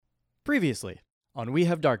Previously on We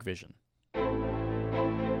Have Dark Vision.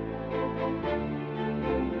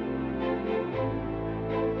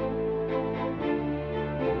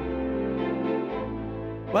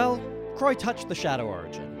 Well, Kroy touched the Shadow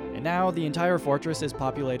Origin, and now the entire fortress is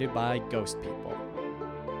populated by ghost people.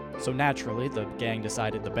 So naturally, the gang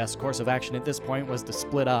decided the best course of action at this point was to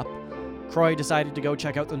split up. Kroy decided to go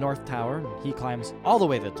check out the North Tower, and he climbs all the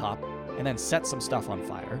way to the top, and then sets some stuff on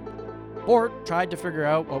fire. Bort tried to figure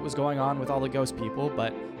out what was going on with all the ghost people,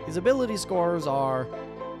 but his ability scores are...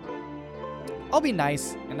 I'll be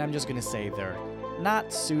nice, and I'm just gonna say they're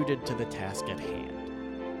not suited to the task at hand.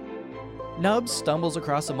 Nubs stumbles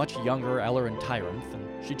across a much younger Elhoryn Tyranth,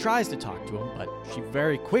 and she tries to talk to him, but she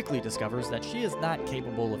very quickly discovers that she is not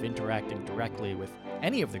capable of interacting directly with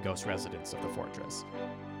any of the ghost residents of the fortress.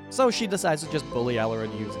 So she decides to just bully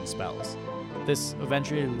Elhoryn using spells. This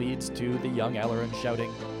eventually leads to the young Elhoryn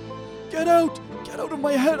shouting, "Get out! Get out of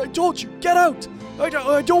my head! I told you! Get out! I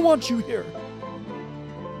don't want you here!"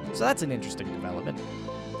 So that's an interesting development.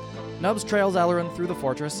 Nubs trails Elhoryn through the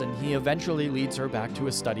fortress, and he eventually leads her back to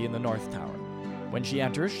his study in the North Tower. When she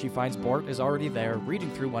enters, she finds Bort is already there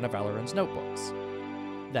reading through one of Elhoryn's notebooks.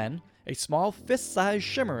 Then, a small fist-sized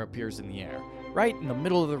shimmer appears in the air, right in the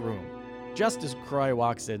middle of the room, just as Kroy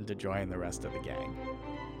walks in to join the rest of the gang.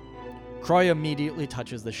 Kroy immediately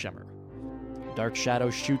touches the shimmer. A dark shadow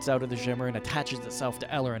shoots out of the shimmer and attaches itself to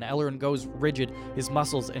Elhoryn. Elhoryn goes rigid, his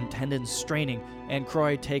muscles and tendons straining, and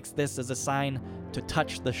Kroy takes this as a sign to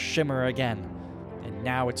touch the shimmer again. And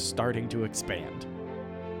now it's starting to expand.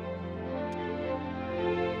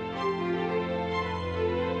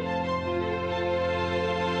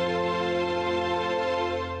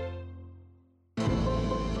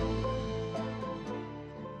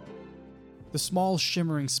 The small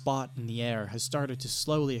shimmering spot in the air has started to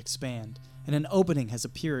slowly expand, and an opening has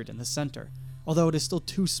appeared in the center, although it is still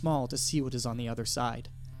too small to see what is on the other side.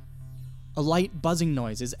 A light buzzing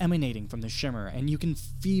noise is emanating from the shimmer, and you can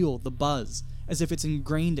feel the buzz as if it's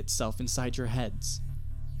ingrained itself inside your heads.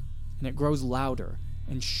 And it grows louder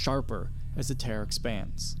and sharper as the tear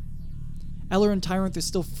expands. Elhoryn Tyranth is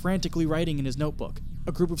still frantically writing in his notebook.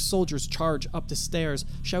 A group of soldiers charge up the stairs,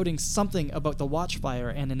 shouting something about the watchfire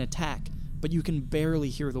and an attack, but you can barely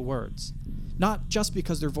hear the words. Not just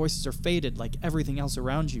because their voices are faded like everything else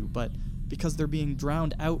around you, but because they're being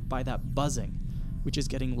drowned out by that buzzing, which is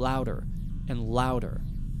getting louder and louder.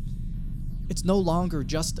 It's no longer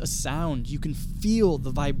just a sound. You can feel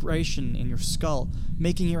the vibration in your skull,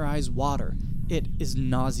 making your eyes water. It is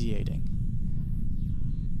nauseating.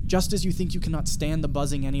 Just as you think you cannot stand the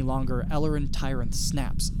buzzing any longer, Elhoryn Tyranth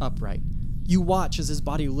snaps upright. You watch as his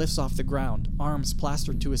body lifts off the ground, arms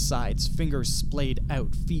plastered to his sides, fingers splayed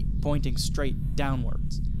out, feet pointing straight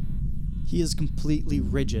downwards. He is completely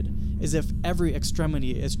rigid, as if every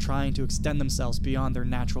extremity is trying to extend themselves beyond their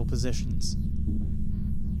natural positions.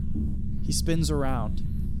 He spins around.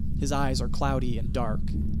 His eyes are cloudy and dark.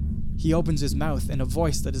 He opens his mouth, and a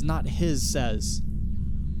voice that is not his says,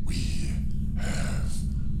 "We have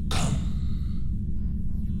come."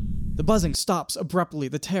 The buzzing stops abruptly,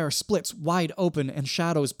 the tear splits wide open, and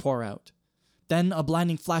shadows pour out. Then a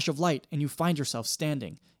blinding flash of light, and you find yourself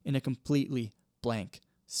standing in a completely blank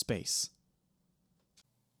space.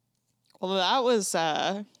 Well, that was,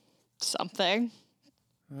 something.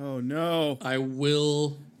 Oh, no. I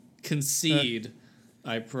will concede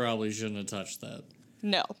I probably shouldn't have touched that.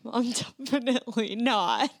 No, I'm definitely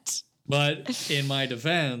not. But in my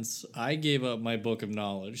defense, I gave up my book of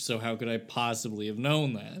knowledge, so how could I possibly have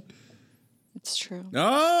known that? It's true.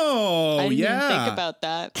 Oh, I didn't yeah. even think about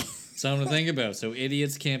that. Something to think about, so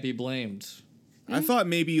idiots can't be blamed. I thought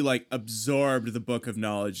maybe you, absorbed the book of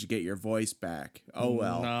knowledge to get your voice back. Oh,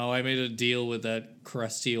 well. No, I made a deal with that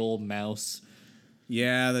crusty old mouse.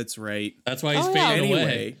 Yeah, that's right. That's why he's yeah. fading away.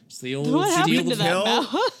 Anyway. It's the old What happened steal to the that kill?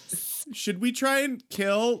 mouse? Should we try and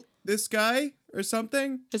kill this guy or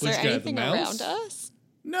something? Is Which there guy, the anything mouse? around us?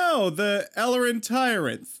 No, the Elhoryn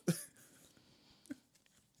Tyranth.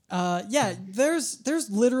 Yeah, there's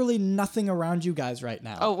literally nothing around you guys right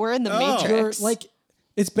now. Oh, we're in the Oh. Matrix. You're,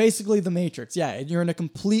 it's basically the Matrix, yeah. And you're in a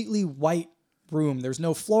completely white room. There's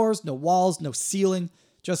no floors, no walls, no ceiling,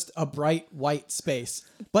 just a bright white space.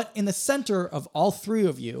 But in the center of all three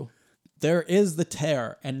of you, there is the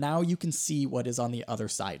tear, and now you can see what is on the other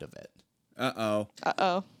side of it. Uh-oh.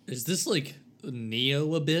 Uh-oh. Is this like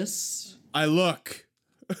Neo Abyss? I look.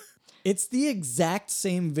 It's the exact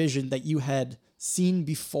same vision that you had seen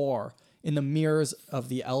before in the mirrors of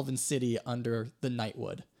the Elven City under the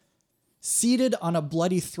Nightwood. Seated on a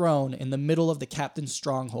bloody throne in the middle of the captain's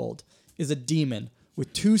stronghold is a demon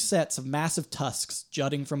with two sets of massive tusks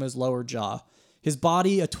jutting from his lower jaw. his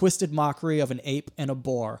body a twisted mockery of an ape and a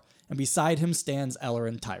boar, and beside him stands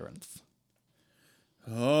Elhoryn Tyranth.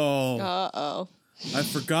 Oh, Uh-oh. I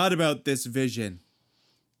forgot about this vision.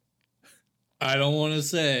 I don't want to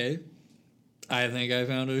say. I think I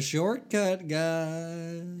found a shortcut,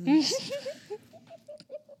 guys.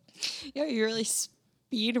 Yeah, you really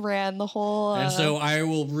speed ran the whole... And so I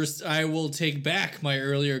will take back my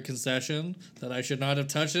earlier concession that I should not have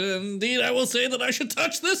touched it. And indeed, I will say that I should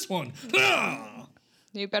touch this one. Ah!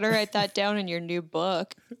 You better write that down in your new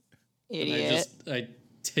book, idiot. I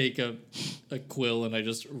take a quill and I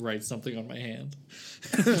just write something on my hand.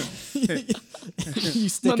 You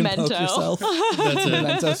stick Memento. and poke yourself. That's it.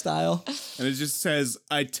 Memento style. And it just says,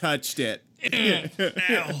 I touched it.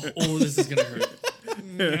 Ow. Oh, this is gonna hurt.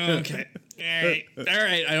 Okay. All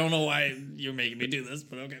right. I don't know why you're making me do this,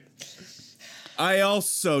 but okay. I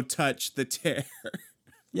also touched the tear.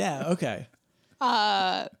 Yeah, okay.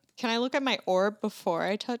 Can I look at my orb before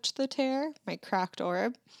I touch the tear? My cracked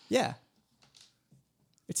orb? Yeah.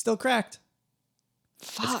 It's still cracked.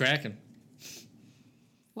 Fuck. It's cracking.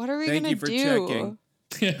 What are we Thank gonna you for do?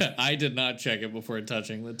 checking. I did not check it before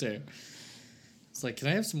touching the tear. It's like, can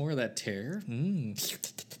I have some more of that tear?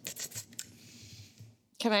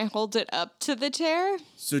 Can I hold it up to the tear?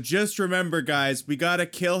 So just remember, guys, we gotta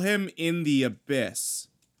kill him in the abyss.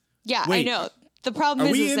 Yeah, Wait. I know. The problem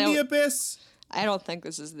Are is, we is in that the abyss? I don't think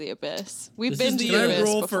this is the abyss. We've This been is to the- the Can I abyss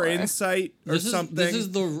roll before. for insight or something? This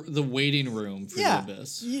is the waiting room for Yeah. the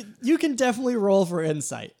abyss. You can definitely roll for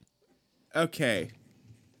insight. Okay.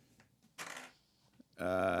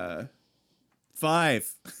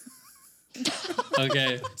 5.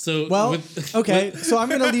 Okay, so Well, okay, so I'm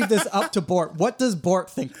going to leave this up to Bort. What does Bort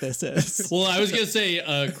think this is? Well, I was gonna say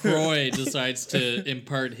Kroy decides to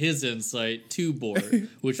impart his insight to Bort,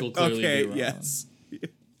 which will clearly Okay, be wrong. yes.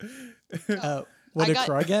 What I did got-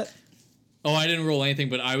 Kroy get? Oh, I didn't roll anything,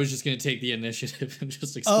 but I was just gonna take the initiative and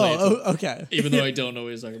just explain. Oh, okay. Even though I don't know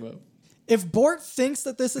what he's talking about. If Bort thinks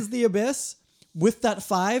that this is the abyss, with that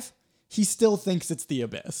 5, he still thinks it's the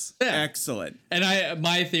abyss. Excellent. And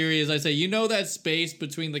my theory is, I say, you know that space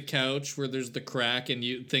between the couch where there's the crack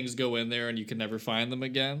and things go in there and you can never find them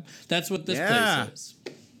again? That's what this Yeah. place is.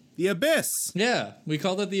 The abyss. Yeah, we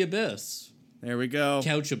call that the abyss. There we go.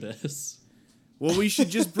 Couch abyss. Well, we should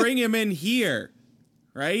just bring him in here,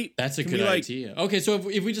 right? That's a Can good we, idea. Okay, so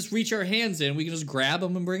if we just reach our hands in, we can just grab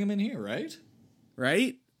them and bring them in here, right?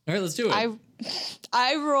 Right? All right, let's do it.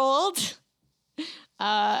 I rolled.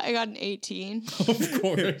 I got an 18. Of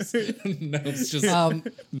course. No, it's just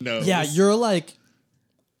no. Yeah, you're like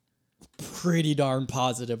pretty darn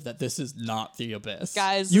positive that this is not the abyss.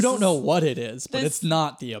 Guys, you this don't know is- what it is, but this- it's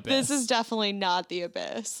not the abyss. This is definitely not the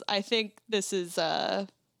abyss. I think this is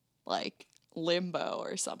like limbo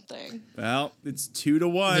or something. Well, it's 2 to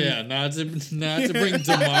 1. Yeah, not to bring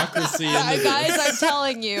democracy into Guys, this. I'm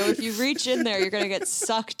telling you, if you reach in there, you're gonna get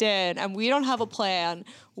sucked in. And we don't have a plan.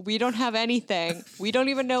 We don't have anything. We don't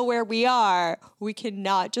even know where we are. We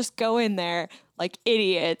cannot just go in there like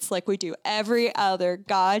idiots, like we do every other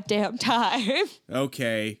goddamn time.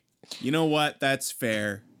 Okay. You know what? That's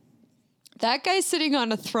fair. That guy's sitting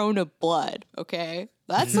on a throne of blood. Okay,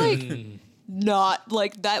 that's like not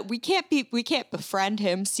like that. We can't befriend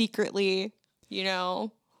him secretly. You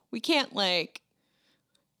know, we can't like.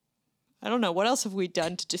 I don't know. What else have we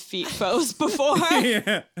done to defeat foes before?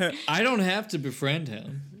 Yeah. I don't have to befriend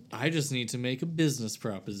him. I just need to make a business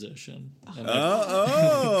proposition. And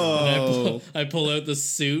Oh. I pull out the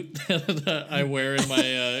suit that I wear in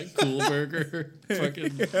my Cool Burger fucking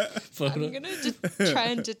photo. I'm gonna try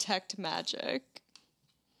and detect magic.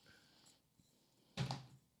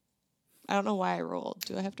 I don't know why I rolled.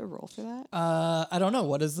 Do I have to roll for that? I don't know.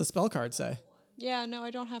 What does the spell card say? Yeah, no,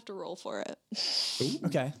 I don't have to roll for it.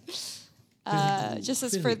 Okay. Just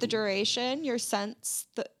as for the duration, you sense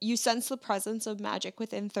the presence of magic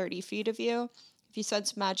within 30 feet of you. If you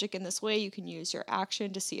sense magic in this way, you can use your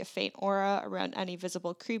action to see a faint aura around any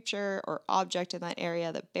visible creature or object in that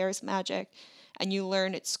area that bears magic, and you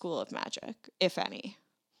learn its school of magic, if any.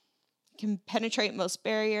 It can penetrate most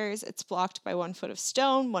barriers. It's blocked by 1 foot of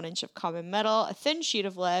stone, 1 inch of common metal, a thin sheet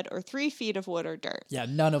of lead, or 3 feet of wood or dirt. Yeah,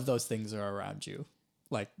 none of those things are around you.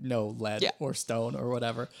 Like no lead Yeah. or stone or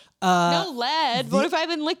whatever. No lead. What if I've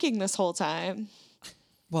been licking this whole time?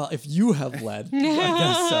 Well, if you have lead, I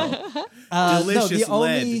guess so. Delicious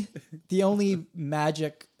the only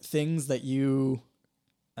magic things that you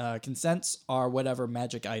can sense are whatever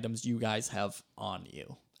magic items you guys have on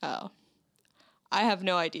you. Oh. I have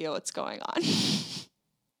no idea what's going on.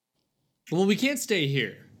 Well, we can't stay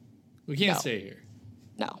here. We can't No. stay here.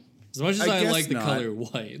 No. As much as I I guess like the not. color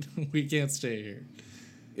white, we can't stay here.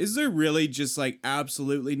 Is there really just like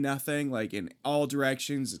absolutely nothing, like in all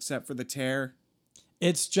directions except for the tear?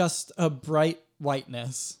 It's just a bright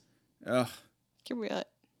whiteness. Ugh. Can we?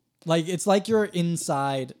 Like, it's like you're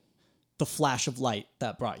inside the flash of light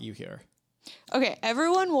that brought you here. Okay,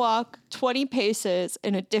 everyone walk 20 paces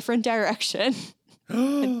in a different direction.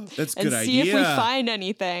 That's a and good see idea. if we find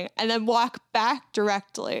anything, and then walk back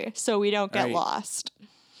directly so we don't get Right. lost.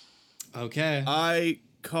 Okay. I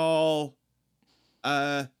call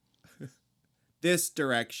this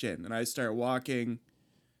direction, and I start walking.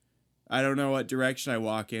 I don't know what direction I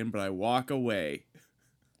walk in, but I walk away.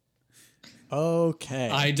 Okay.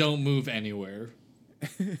 I don't move anywhere.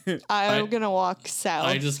 I'm gonna walk south,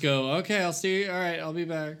 I just go, okay, I'll see you. All right, I'll be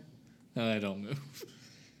back. And I don't move.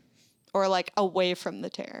 or like away from the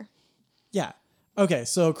tear. Yeah. Okay,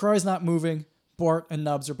 so Kroy's not moving. Bort and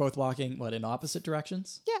Nubs are both walking, what, in opposite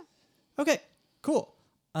directions? Yeah. Okay, cool.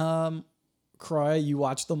 Kroy, you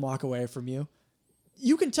watch them walk away from you.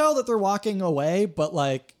 You can tell that they're walking away, but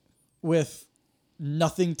like with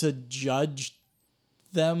nothing to judge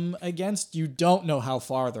them against, you don't know how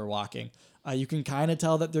far they're walking. You can kind of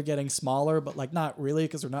tell that they're getting smaller, but like not really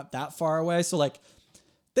because they're not that far away. So like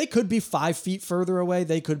they could be 5 feet further away.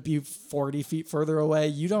 They could be 40 feet further away.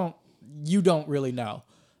 You don't really know.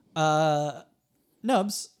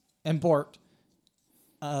 Nubs and Bort,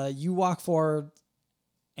 you walk forward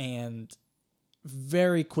and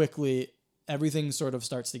very quickly everything sort of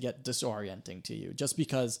starts to get disorienting to you just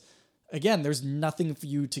because, again, there's nothing for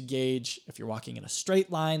you to gauge if you're walking in a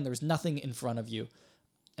straight line. There's nothing in front of you.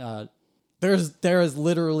 There is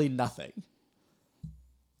literally nothing.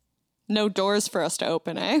 No doors for us to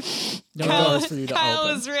open, eh? No Kyle, doors for you to Kyle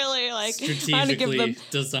open. was really like, Strategically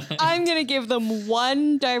designed. I'm going to give them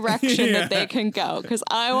one direction that they can go because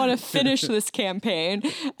I want to finish this campaign.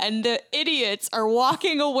 And the idiots are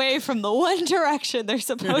walking away from the one direction they're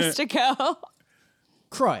supposed to go.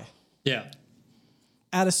 Kroy, Yeah.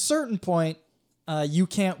 at a certain point, you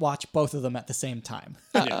can't watch both of them at the same time.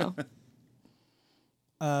 Uh-oh.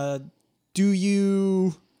 Do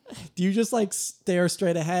you just like stare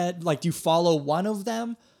straight ahead? Like, do you follow one of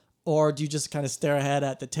them, or do you just kind of stare ahead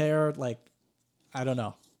at the tear? Like, I don't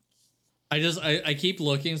know. I keep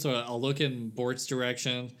looking, so I'll look in Bort's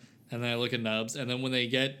direction, and then I look at Nubs, and then when they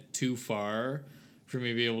get too far for me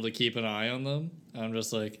to be able to keep an eye on them, I'm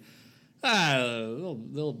just like, they'll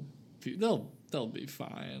be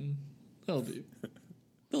fine. They'll be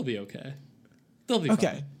okay. They'll be Okay.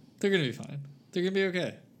 fine. They're gonna be fine. They're gonna be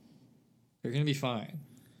okay. They're gonna be fine.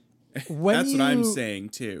 That's what I'm saying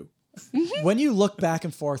too. When you look back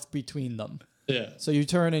and forth between them, Yeah. so you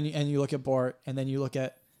turn and you look at Bort, and then you look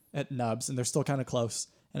at Nubs, and they're still kind of close,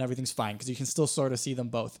 and everything's fine because you can still sort of see them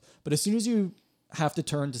both. But as soon as you have to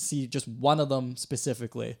turn to see just one of them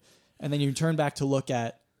specifically, and then you turn back to look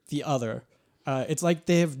at the other, it's like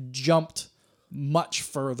they have jumped much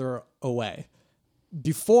further away.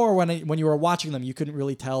 Before, when you were watching them, you couldn't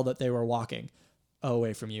really tell that they were walking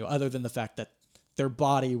away from you, other than the fact that their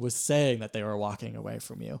body was saying that they were walking away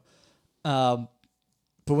from you. But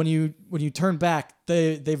when you turn back,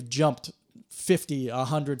 they've jumped 50,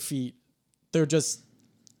 100 feet. They're just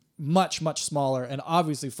much, much smaller and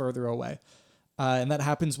obviously further away. And that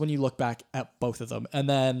happens when you look back at both of them. And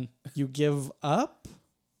then you give up?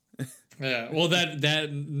 Yeah, well, that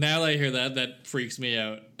now that I hear that freaks me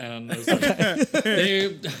out, and I was like,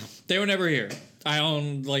 they were never here. I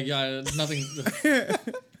own like nothing.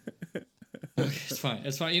 Okay, it's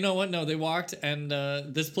fine. You know what? No, they walked, and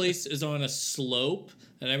this place is on a slope,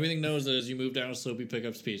 and everything knows that as you move down a slope, you pick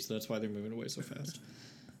up speed. So that's why they're moving away so fast.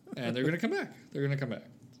 And they're gonna come back. They're gonna come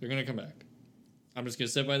back. I'm just gonna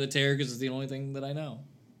sit by the tear because it's the only thing that I know.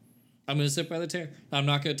 I'm gonna sit by the tear. I'm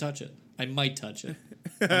not gonna touch it. I might touch it.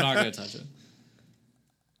 I'm not gonna touch it.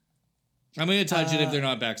 I'm gonna touch it if they're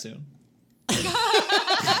not back soon.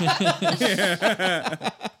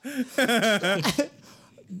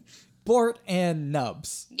 Bort and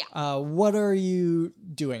Nubs. Yeah. What are you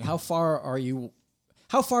doing? How far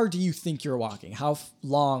do you think you're walking? How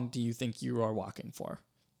long do you think you are walking for?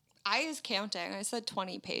 I was counting. I said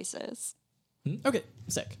 20 paces. Okay,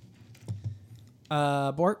 sick.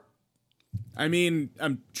 Bort? I mean,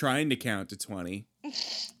 I'm trying to count to 20.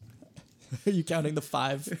 Are you counting the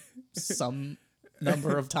 5 some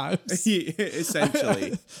number of times?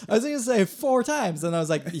 Essentially. I was going to say 4 times, and I was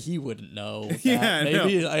like, he wouldn't know. That. Yeah,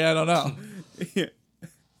 Maybe. no. I don't know.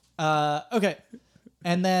 Yeah. Okay.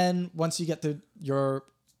 And then once you get to your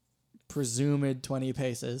presumed 20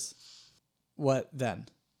 paces, what then?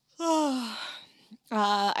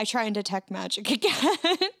 I try and detect magic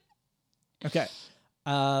again. Okay.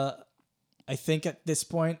 I think at this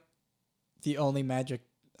point, the only magic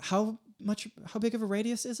how big of a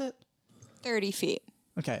radius is it? 30 feet.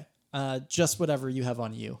 Okay. Just whatever you have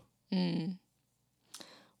on you.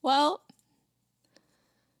 Well,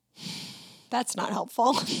 that's not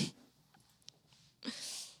helpful.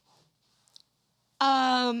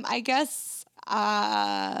 I guess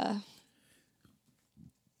I'm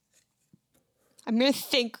going to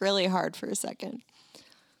think really hard for a second.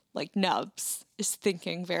 Like, Nubs is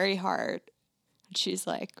thinking very hard. And she's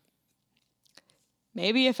like,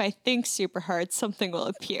 maybe if I think super hard, something will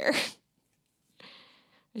appear.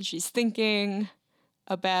 And she's thinking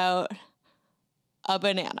about a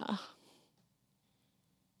banana.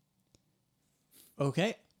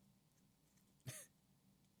 Okay.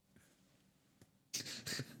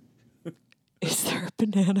 Is there a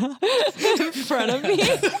banana in front of me?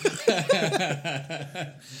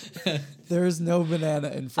 There's no banana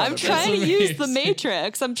in front I'm of trying us. to use the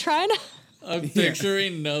Matrix. I'm trying to... I'm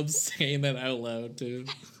picturing Nubs saying that out loud, too.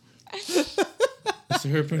 Is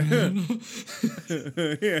there a banana?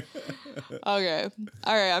 Yeah. Okay.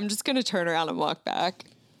 All right, I'm just going to turn around and walk back.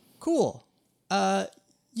 Cool.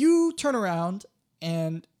 You turn around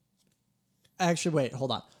and... Actually, wait,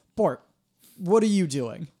 hold on. Bort, what are you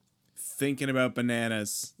doing? Thinking about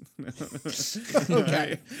bananas.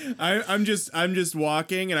 Okay. I'm just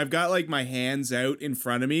walking, and I've got like my hands out in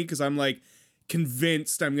front of me because I'm like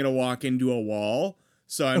convinced I'm gonna walk into a wall.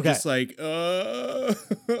 So I'm just like, okay,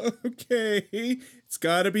 it's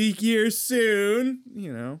gotta be here soon,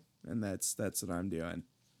 and that's what I'm doing.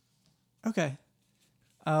 Okay.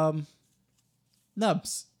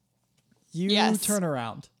 Nubs, you Yes. turn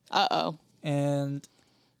around Uh-oh. and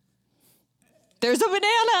There's a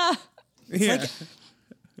banana! Yeah.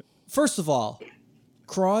 first of all,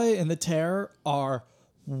 Kroy and the Tear are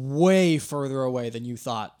way further away than you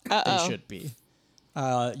thought they should be.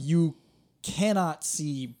 You cannot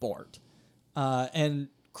see Bort. And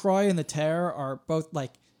Kroy and the Tear are both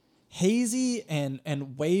like hazy and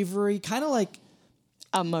wavery, kind of like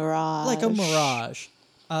A mirage. a mirage.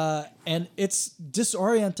 And it's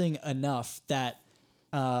disorienting enough that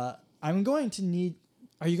I'm going to need...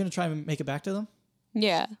 Are you going to try and make it back to them?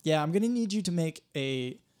 Yeah. Yeah, I'm going to need you to make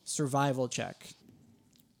a survival check.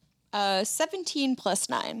 17 plus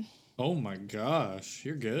 9. Oh my gosh,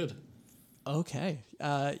 you're good. Okay.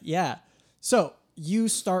 Yeah. So you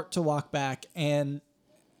start to walk back, and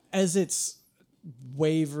as it's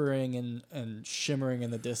wavering and shimmering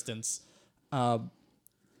in the distance,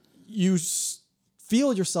 you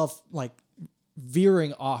feel yourself like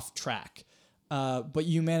veering off track. But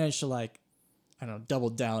you manage to double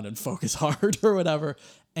down and focus hard or whatever.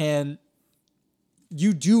 And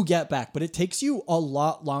you do get back, but it takes you a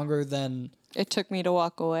lot longer than It took me to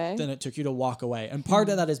walk away. it took you to walk away. And part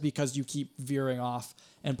of that is because you keep veering off.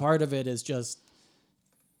 And part of it is just,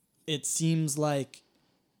 it seems like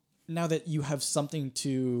now that you have something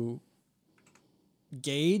to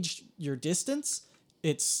gauge your distance,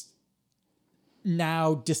 it's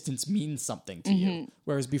now distance means something to you.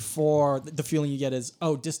 Whereas before, the feeling you get is,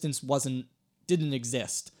 oh, distance didn't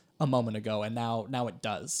exist a moment ago, and now it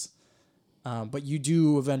does. But you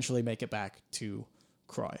do eventually make it back to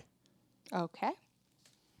Kroy. Okay.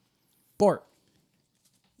 Bort,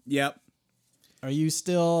 Yep. are you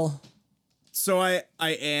still... So I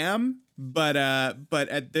am, but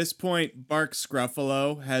at this point, Bark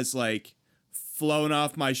Scruffalo has like flown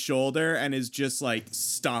off my shoulder and is just like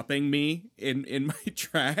stopping me in my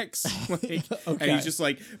tracks. Like, Okay. And he's just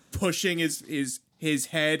like pushing his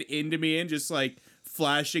head into me and just like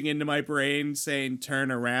flashing into my brain saying,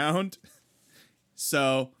 "Turn around."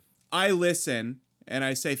 So I listen and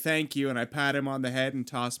I say thank you and I pat him on the head and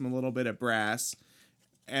toss him a little bit of brass,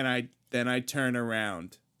 and then I turn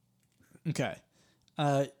around. Okay.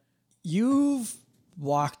 You've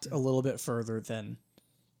walked a little bit further than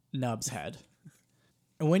Nub's head.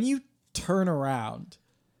 And when you turn around,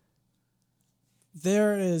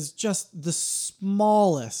 there is just the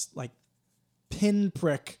smallest,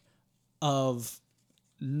 pinprick of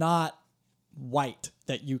not white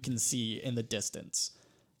that you can see in the distance.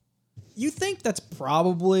 You think that's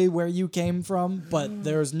probably where you came from, but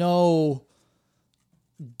there's no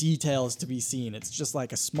details to be seen. It's just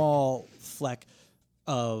like a small fleck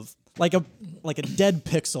of like a dead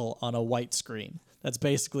pixel on a white screen. That's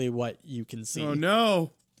basically what you can see. Oh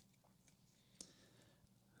no.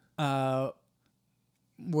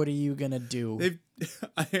 What are you gonna do?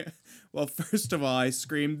 Well, first of all, I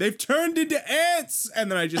scream, "They've turned into ants!"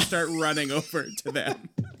 And then I just start running over to them.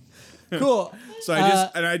 Cool. So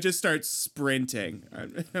I just start sprinting.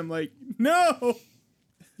 I'm like, no.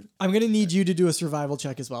 I'm gonna need you to do a survival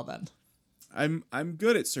check as well then. I'm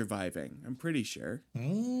good at surviving. I'm pretty sure.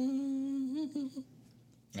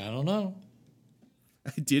 I don't know.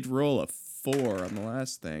 I did roll a 4 on the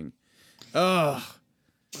last thing. Ugh.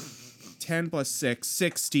 10 plus 6,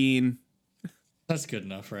 16. That's good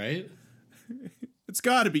enough, right? It's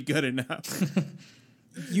got to be good enough.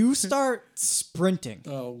 You start sprinting.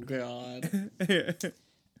 Oh, God.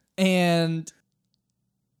 And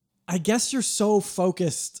I guess you're so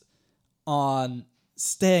focused on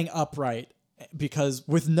staying upright because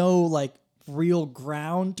with no like real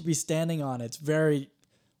ground to be standing on, it's very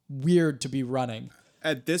weird to be running.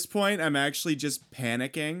 At this point, I'm actually just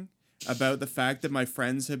panicking about the fact that my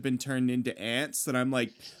friends have been turned into ants, that I'm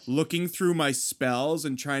like looking through my spells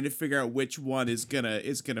and trying to figure out which one is gonna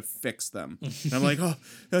fix them. And I'm like,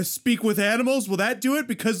 speak with animals, will that do it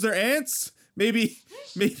because they're ants? Maybe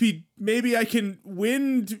I can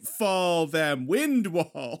windfall them. Wind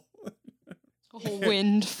wall.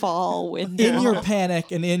 Windfall. In your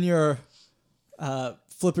panic and in your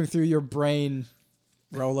flipping through your brain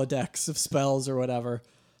Rolodex of spells or whatever,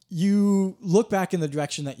 you look back in the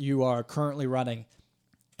direction that you are currently running,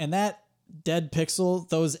 and that dead pixel,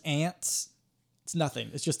 those ants, it's nothing.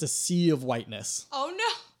 It's just a sea of whiteness. Oh no.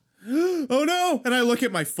 Oh no! And I look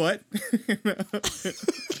at my foot.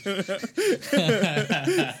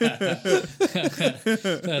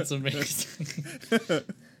 That's amazing.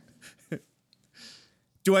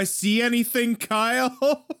 Do I see anything,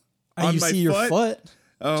 Kyle? On You my see your foot.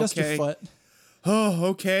 Okay. Just your foot. Oh,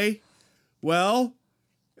 okay. Well,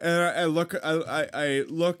 I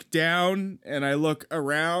look down and I look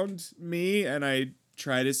around me and I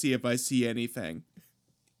try to see if I see anything.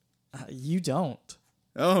 You don't.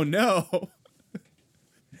 Oh no.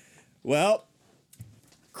 Well,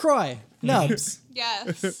 Kroy, Nubs,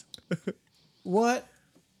 Yes. what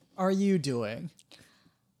are you doing?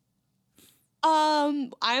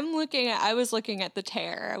 I was looking at the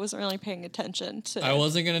tear. I wasn't really paying attention to I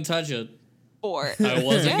wasn't going to touch it. Bort. I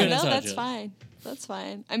wasn't going to touch that's it. fine. That's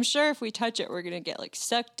fine. I'm sure if we touch it, we're gonna get like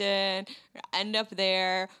sucked in, we're gonna end up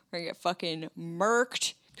there, we're gonna get fucking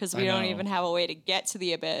murked because we don't even have a way to get to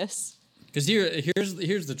the abyss. Because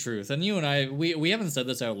here's the truth, and you and I, we haven't said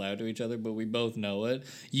this out loud to each other, but we both know it.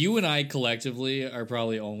 You and I collectively are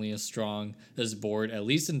probably only as strong as Bort, at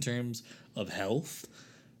least in terms of health.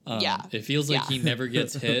 Yeah. It feels like he never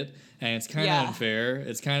gets hit, and it's kind of unfair.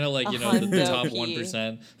 It's kind of like, the top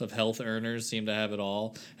 1% of health earners seem to have it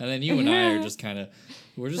all, and then you and I are just kind of,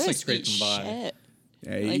 we're just like scraping by.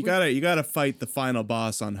 Yeah, you gotta fight the final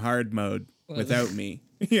boss on hard mode without me.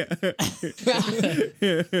 Yeah.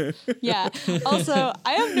 Yeah. Also,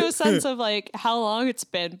 I have no sense of like how long it's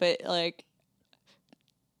been, but like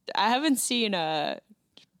I haven't seen a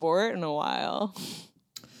Bort in a while.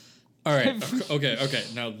 All right. Okay.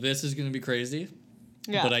 Now this is gonna be crazy.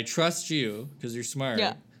 Yeah. But I trust you because you're smart.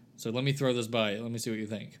 Yeah. So let me throw this by you. Let me see what you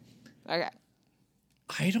think. Okay.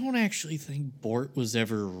 I don't actually think Bort was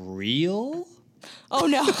ever real. Oh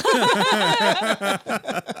no.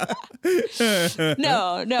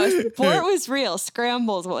 No. Bort was real.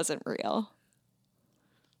 Scrambles wasn't real.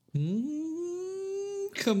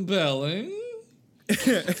 Compelling.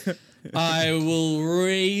 I will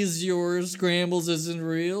raise your Scrambles isn't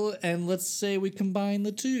real, and let's say we combine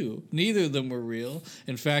the two. Neither of them were real.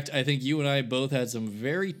 In fact, I think you and I both had some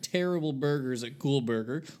very terrible burgers at Cool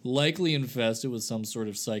Burger, likely infested with some sort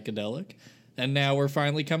of psychedelic, and now we're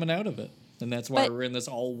finally coming out of it. And that's why we're in this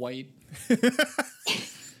all white. But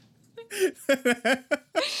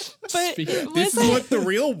this is what the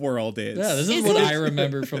real world is. Yeah, this is what I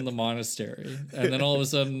remember from the monastery. And then all of a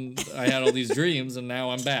sudden, I had all these dreams, and now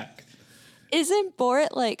I'm back. Isn't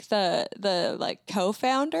Bort like the like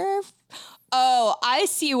co-founder? Oh, I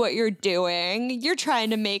see what you're doing. You're trying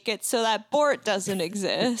to make it so that Bort doesn't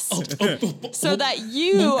exist. So that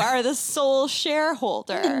you are the sole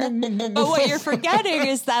shareholder. But what you're forgetting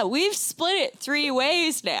is that we've split it 3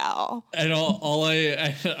 ways now. And all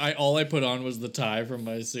I put on was the tie from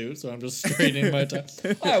my suit, so I'm just straightening my tie.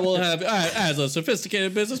 I will have, as a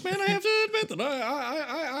sophisticated businessman, I have to admit that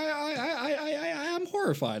I'm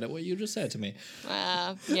horrified at what you just said to me.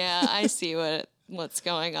 Yeah, I see what's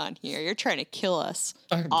going on here. You're trying to kill us.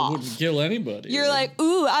 I wouldn't kill anybody. You're like,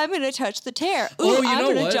 ooh, I'm going to touch the tear. Ooh, I'm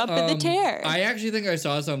going to jump in the tear. I actually think I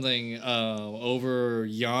saw something over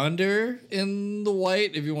yonder in the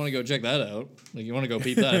white. If you want to go check that out. Like, you want to go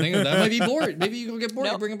peep that. I think that might be Bort. Maybe you go get Bort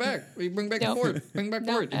and bring him back. You bring back Bort. Bring back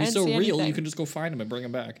Bort. If he's so real, you can just go find him and bring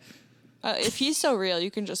him back. If he's so real,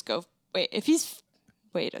 you can just go...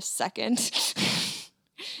 Wait a second.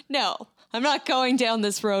 No, I'm not going down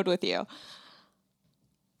this road with you.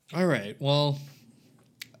 All right, well,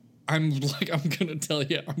 I'm gonna tell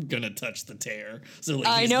you, I'm gonna touch the tear. So like,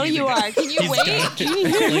 I know you are. Can you wait? Can you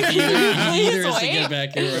like either is to wait? get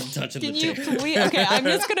back here or I'm touching Can the you tear. please? Okay, I'm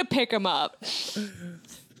just gonna pick him up.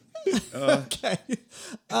 Okay.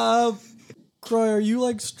 Kroy, are you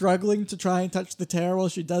like struggling to try and touch the tear while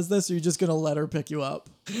she does this, or are you just gonna let her pick you up?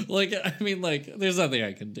 Like, I mean, like, there's nothing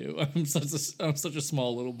I can do. I'm such a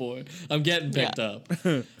small little boy. I'm getting picked up.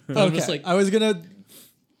 But I'm just like, I was gonna.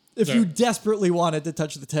 If Sorry. you desperately wanted to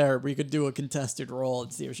touch the tear, we could do a contested roll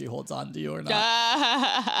and see if she holds on to you or not.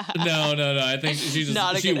 no. I think she just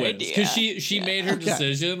Not a she good wins idea. because she made her Okay.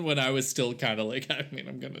 decision when I was still kind of like, I mean,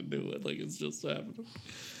 I'm gonna do it. Like, it's just happening.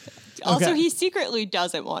 Also, Okay. he secretly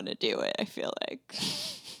doesn't want to do it. I feel like.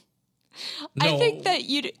 No. I think that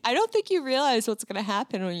I don't think you realize what's going to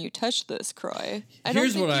happen when you touch this, Kroy. I don't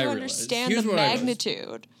Here's think what I you realized. understand Here's the what I realized.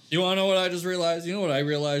 magnitude. You want to know what I just realized? You know what I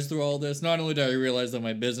realized through all this? Not only did I realize that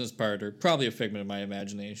my business partner, probably a figment of my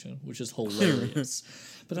imagination, which is hilarious,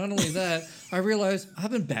 but not only that, I realized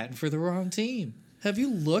I've been batting for the wrong team. Have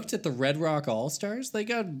you looked at the Red Rock All-Stars? They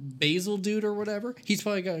got Basil Dude or whatever. He's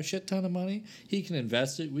probably got a shit ton of money. He can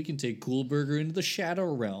invest it. We can take Coolburger into the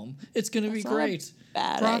Shadow Realm. It's going to be not a great.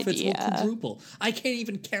 bad Profits idea. will quadruple. I can't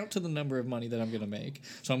even count to the number of money that I'm going to make.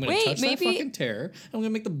 So I'm going to Wait, touch maybe- that fucking terror. I'm going to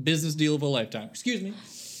make the business deal of a lifetime. Excuse me.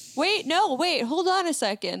 Wait, hold on a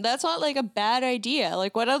second. That's not like a bad idea.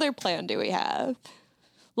 Like, what other plan do we have?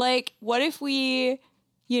 Like, what if we,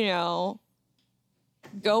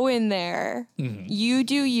 go in there, you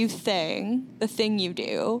do the thing you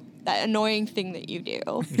do, that annoying thing that you do.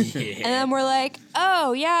 And then we're like,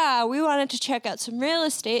 oh, yeah, we wanted to check out some real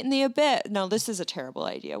estate in the abyss. No, this is a terrible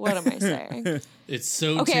idea. What am I saying? It's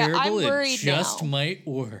so Okay, I'm terrible, it worried just now. might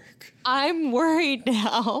work. I'm worried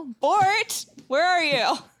now. Bort, where are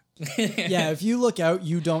you? Yeah, if you look out,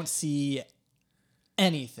 you don't see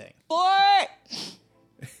anything. Bort!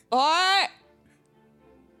 Bort!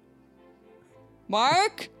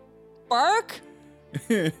 Mark? Bark?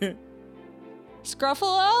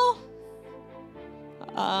 Scruffalo?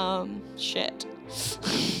 Shit.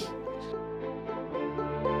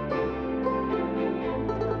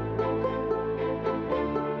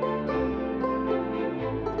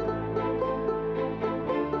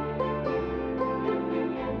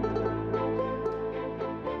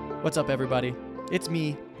 What's up, everybody? It's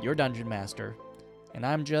me, your Dungeon Master, and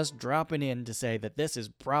I'm just dropping in to say that this is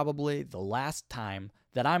probably the last time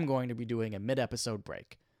that I'm going to be doing a mid-episode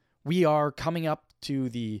break. We are coming up to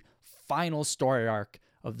the final story arc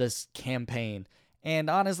of this campaign, and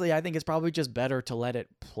honestly, I think it's probably just better to let it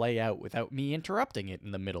play out without me interrupting it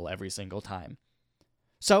in the middle every single time.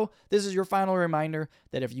 So, this is your final reminder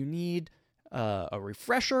that if you need a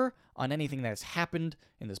refresher on anything that's happened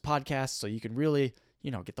in this podcast so you can really,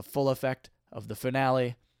 get the full effect of the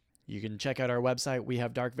finale, you can check out our website,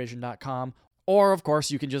 wehavedarkvision.com, or, of course,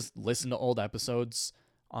 you can just listen to old episodes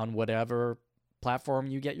on whatever platform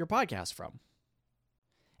you get your podcast from.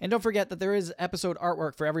 And don't forget that there is episode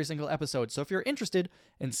artwork for every single episode, so if you're interested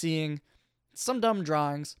in seeing some dumb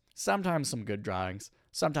drawings, sometimes some good drawings,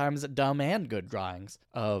 sometimes dumb and good drawings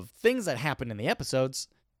of things that happen in the episodes,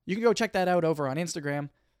 you can go check that out over on Instagram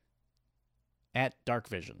at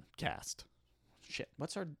DarkVisionCast. Shit,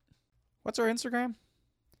 what's our Instagram?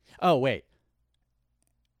 Oh, wait.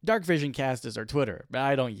 DarkVisionCast is our Twitter, but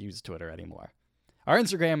I don't use Twitter anymore. Our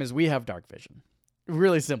Instagram is We Have Dark Vision.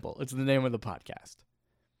 Really simple. It's the name of the podcast.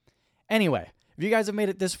 Anyway, if you guys have made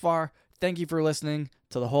it this far, thank you for listening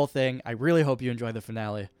to the whole thing. I really hope you enjoy the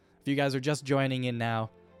finale. If you guys are just joining in now,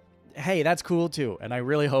 hey, that's cool too, and I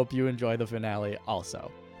really hope you enjoy the finale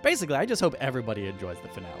also. Basically, I just hope everybody enjoys the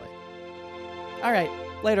finale. All right,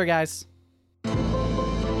 later, guys.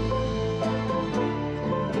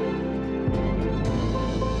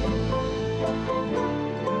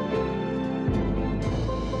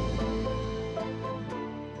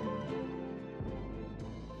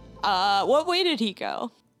 What way did he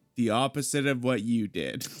go? The opposite of what you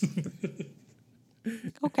did.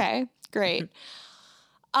 Okay, great.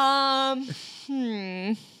 Kyle's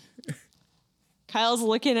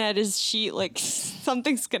looking at his sheet like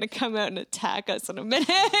something's gonna come out and attack us in a minute.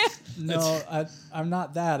 No, I'm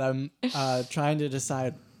not that. I'm trying to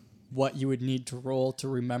decide what you would need to roll to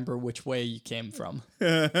remember which way you came from.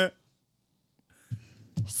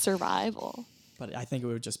 Survival. But I think it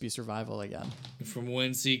would just be survival again. From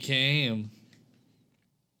whence he came.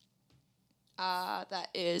 That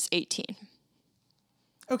is 18.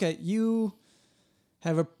 Okay, you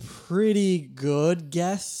have a pretty good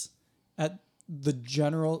guess at the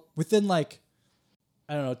general, within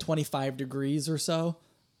 25 degrees or so.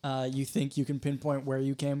 You think you can pinpoint where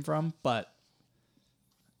you came from, but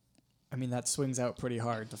I mean, that swings out pretty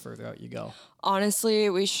hard the further out you go. Honestly,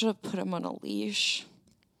 we should have put him on a leash.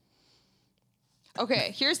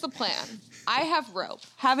 Okay, here's the plan. I have rope.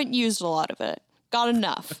 Haven't used a lot of it. Got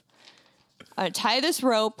enough. I'm going to tie this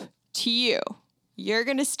rope to you. You're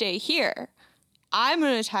going to stay here. I'm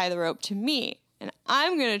going to tie the rope to me. And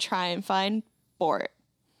I'm going to try and find Bort.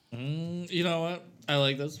 You know what? I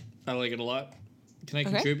like this. I like it a lot. Can I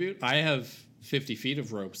contribute? I have 50 feet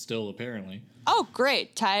of rope still, apparently. Oh,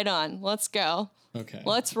 great. Tie it on. Let's go. Okay.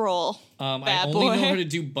 Let's roll. I only know how to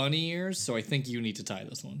do bunny ears, so I think you need to tie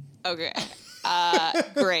this one. Okay.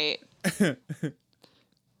 Great. Here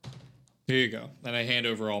you go. And I hand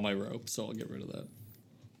over all my rope, so I'll get rid of that.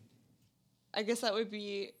 I guess that would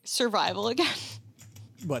be survival again.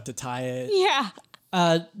 What, to tie it? Yeah.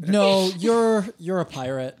 No, you're a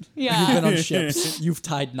pirate. Yeah. You've been on ships. You've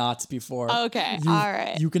tied knots before. Okay, all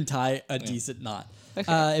right. You can tie a decent knot.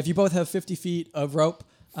 Okay. If you both have 50 feet of rope,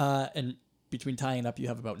 and between tying it up, you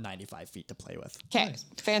have about 95 feet to play with. Okay, Nice.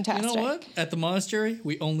 fantastic. You know what? At the monastery,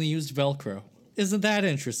 we only used Velcro. Isn't that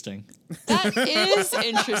interesting? That is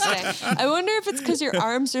interesting. I wonder if it's because your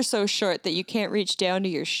arms are so short that you can't reach down to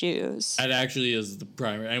your shoes. That actually is the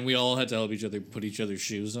primary. And we all had to help each other put each other's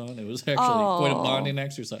shoes on. It was actually quite a bonding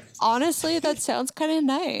exercise. Honestly, that sounds kind of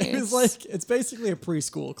nice. It's basically a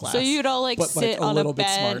preschool class. So you'd all sit a on little a bit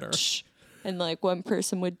smarter. bench, and one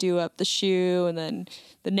person would do up the shoe, and then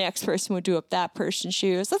the next person would do up that person's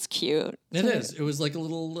shoes. That's cute. It is. It was like a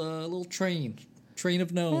little train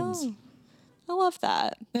of gnomes. Oh, I love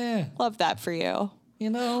that. Yeah. Love that for you. You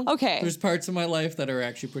know? Okay. There's parts of my life that are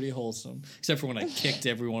actually pretty wholesome. Except for when I kicked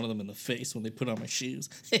every one of them in the face when they put on my shoes.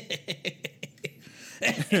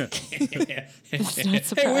 That's not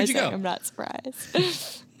surprising. Hey, where'd you go? I'm not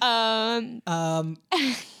surprised.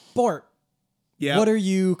 Bort, Yeah. what are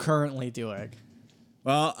you currently doing?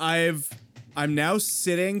 Well, I'm now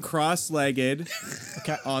sitting cross-legged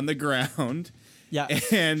on the ground. Yeah.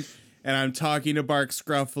 And I'm talking to Bark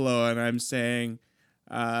Scruffalo, and I'm saying,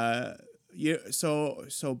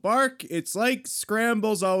 so Bark, it's like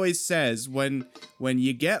Scrambles always says, when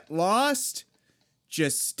you get lost,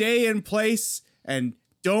 just stay in place and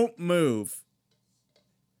don't move.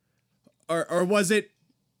 Or was it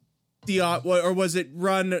or was it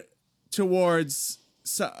run towards?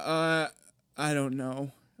 I don't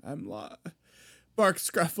know. I'm lost. Bark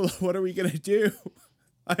Scruffalo, what are we gonna do?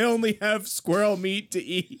 I only have squirrel meat to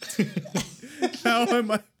eat. How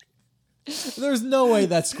am I? There's no way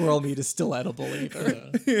that squirrel meat is still edible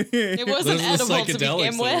either. It wasn't Those are the edible to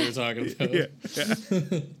begin psychedelics that we were with.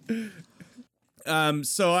 talking about.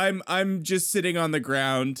 So I'm just sitting on the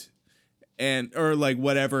ground, or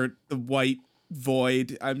whatever, the white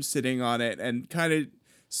void. I'm sitting on it and kind of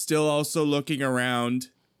still also looking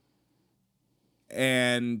around,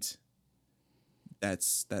 and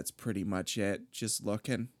that's pretty much it. Just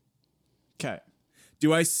looking. Okay.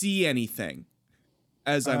 Do I see anything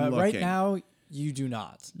as I'm looking? Right now, you do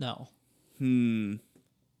not. No.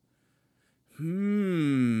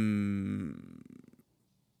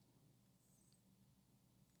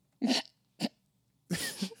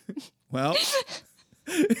 Well,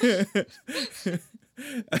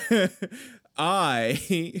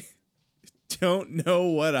 I don't know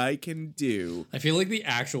what I can do. I feel like the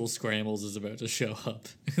actual Scrambles is about to show up.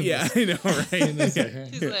 Yeah, I know, right? He's like,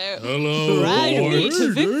 Hello, ride me Bort.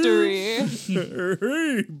 to victory.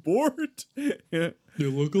 Hey, Bort.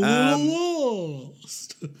 You look a little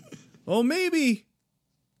lost. Well, maybe.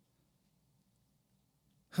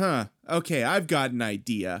 Huh. Okay, I've got an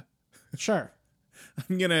idea. Sure.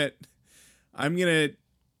 I'm gonna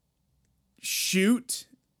shoot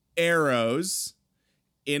arrows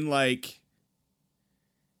in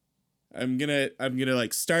I'm gonna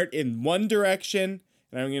start in one direction,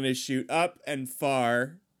 and I'm gonna shoot up and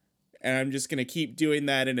far, and I'm just gonna keep doing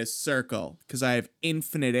that in a circle because I have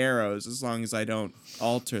infinite arrows as long as I don't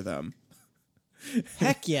alter them.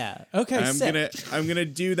 Heck yeah. Okay, I'm gonna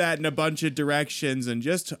do that in a bunch of directions and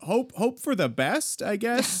just hope for the best, I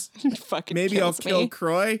guess. Fucking Maybe I'll kills kill me.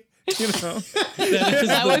 Kroy. You know.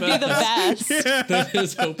 That would be the best. That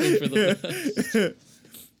is hoping for the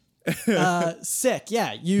best. Sick.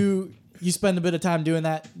 Yeah, you spend a bit of time doing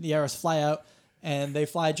that. The arrows fly out, and they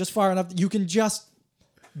fly just far enough that you can just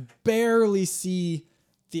barely see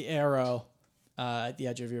the arrow at the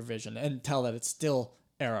edge of your vision and tell that it's still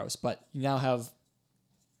arrows. But you now have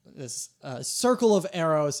this circle of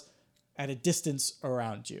arrows at a distance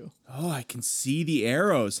around you. Oh, I can see the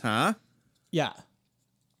arrows, huh? Yeah.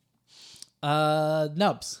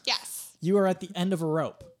 Nubs, Yes, you are at the end of a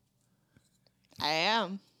rope. I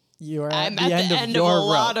am. You are I'm at the end of a your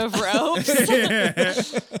lot rope. of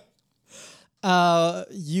ropes.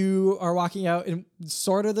 You are walking out in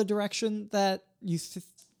sort of the direction that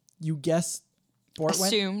you guess Bort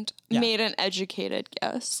went. Assumed. Yeah. Made an educated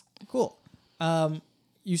guess. Cool.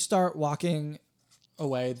 You start walking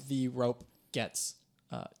away. The rope gets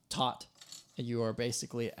taut. And you are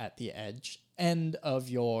basically at the end of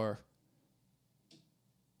your...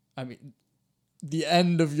 the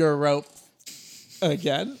end of your rope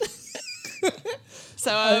again.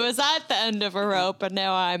 So I was at the end of a rope, and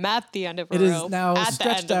now I'm at the end of a It rope. is now at the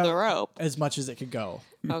stretched end of out the rope. as much as it could go.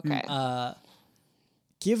 Okay.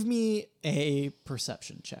 Give me a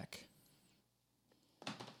perception check.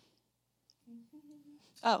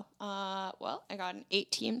 well, I got an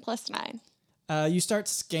 18 plus 9. You start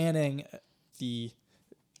scanning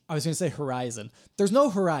I was going to say horizon. There's no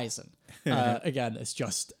horizon. Again, it's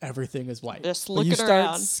just everything is white. Just But looking you start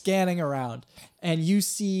around. scanning around, and you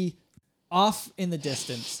see off in the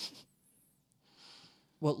distance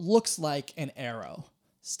what looks like an arrow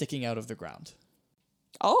sticking out of the ground.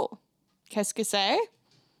 Oh, qu'est-ce que c'est?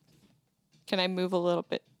 Can I move a little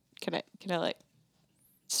bit? Can I like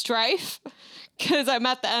strife? Because I'm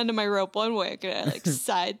at the end of my rope one way. Can I like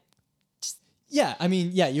side? Yeah,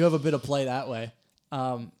 you have a bit of play that way.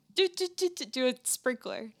 Do a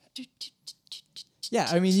sprinkler.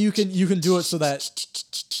 Yeah, you can do it so that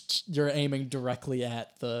you're aiming directly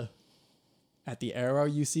at the arrow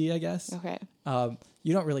you see, I guess. Okay.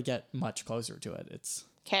 You don't really get much closer to it. It's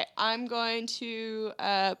Okay, I'm going to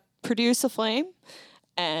produce a flame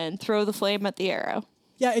and throw the flame at the arrow.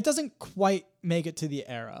 yeah, it doesn't quite make it to the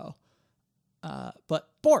arrow. But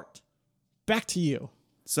Bort, back to you.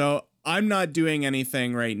 So I'm not doing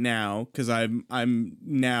anything right now because I'm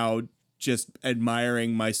now just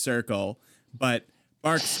admiring my circle. But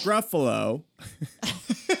Bark Scruffalo,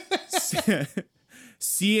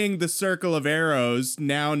 seeing the circle of arrows,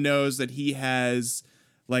 now knows that he has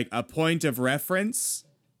like a point of reference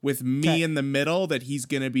with me Okay. in the middle that he's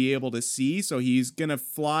going to be able to see. So he's going to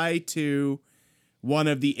fly to one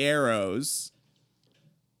of the arrows.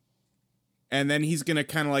 And then he's going to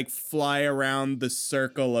kind of like fly around the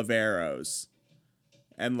circle of arrows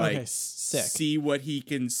and like Okay, sick. see what he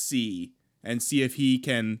can see and see if he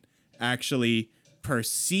can actually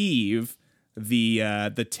perceive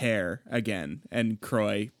the tear again and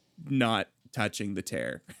Kroy not touching the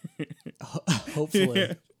tear.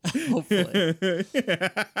 Hopefully. Hopefully.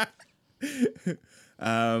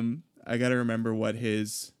 I got to remember what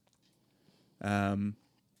his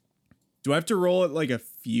do I have to roll it like a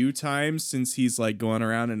few times since he's like going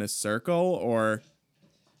around in a circle or?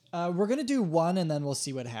 We're going to do one and then we'll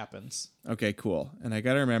see what happens. Okay, cool. And I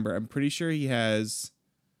got to remember, I'm pretty sure he has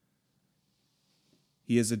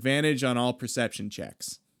advantage on all perception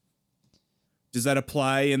checks. Does that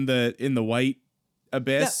apply in the white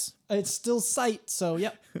abyss? Yeah, it's still sight, so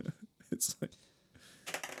yep. It's like,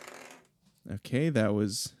 okay, that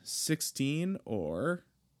was 16 or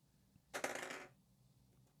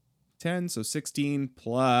 10, so 16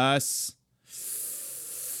 plus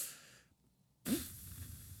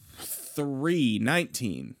 3,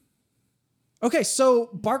 19. Okay, so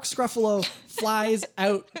Bark Scruffalo flies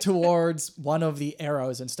out towards one of the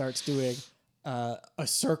arrows and starts doing a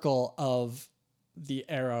circle of the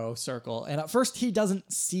arrow circle. And at first he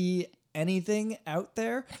doesn't see anything out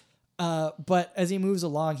there, but as he moves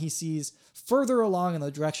along, he sees further along in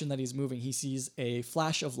the direction that he's moving, he sees a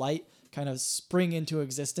flash of light kind of spring into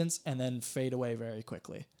existence and then fade away very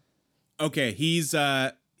quickly. Okay,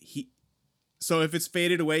 so if it's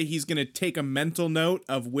faded away, he's going to take a mental note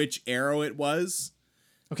of which arrow it was.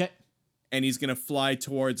 Okay, And he's going to fly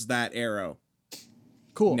towards that arrow.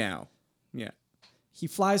 cool. Now. Yeah. He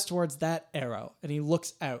flies towards that arrow and he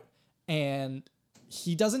looks out and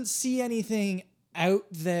he doesn't see anything out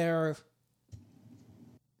there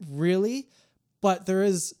really, but there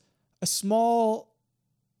is a small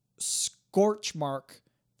scorch mark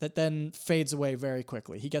that then fades away very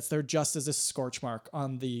quickly. He gets there just as this scorch mark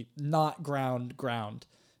on the not ground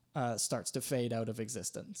starts to fade out of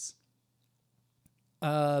existence.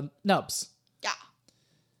 Nubs, Yeah.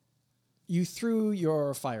 you threw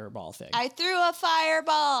your fireball thing. I threw a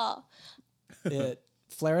fireball. It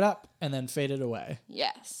flared up and then faded away.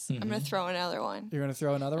 Yes. I'm going to throw another one. You're going to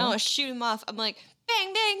throw another I'm one? going to shoot him off. I'm like,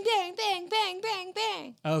 bang, bang, bang, bang, bang, bang,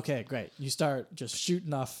 bang. Okay, great. You start just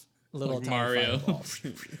shooting off little Like tiny Mario. fireballs.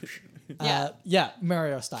 Yeah. Yeah,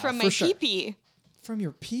 Mario style. From my for sure. pee-pee. From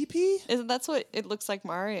your pee-pee? Isn't that's what it looks like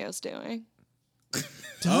Mario's doing?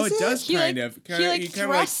 Oh, it does He kind like, of. he like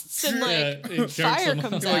thrusts and like Yeah, it jerks fire him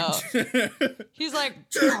comes off. out. He's like,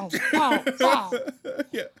 pow, pow, pow.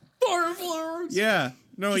 Fire flares. Yeah.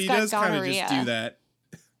 No, He's he got does kind of just gonorrhea. do that.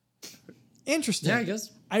 Interesting. Yeah, I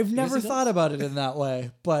guess. I've never he does. thought about it in that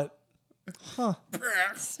way, but It's Why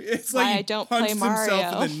like I he don't punched play himself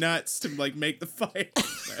Mario. in the nuts to like make the fight.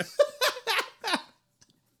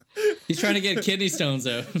 He's trying to get kidney stones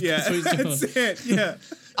out. Yeah, That's what he's doing. that's it. Yeah.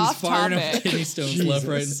 Off Firing up topic. kidney stones left,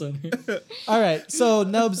 right, and center. all right. So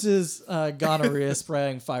Nubs is gonorrhea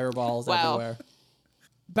spraying fireballs Wow. everywhere.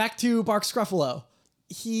 Back to Bark Scruffalo.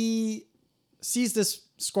 He sees this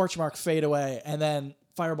scorch mark fade away, and then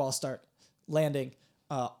fireballs start landing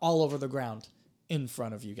all over the ground in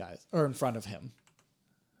front of you guys, or in front of him.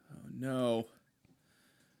 No.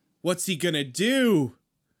 What's he gonna do?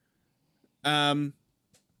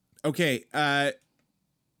 Okay.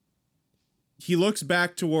 He looks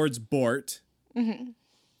back towards Bort. Mm-hmm.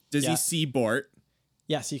 Does Yeah. he see Bort?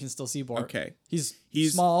 Yes, you can still see Bort. Okay. He's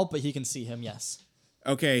He's- small, but he can see him, yes.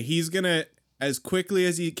 Okay, he's gonna, as quickly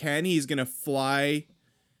as he can, he's gonna fly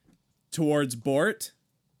towards Bort.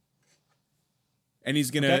 And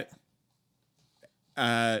he's gonna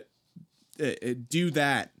do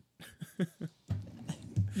that.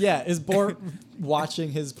 Yeah, is Bort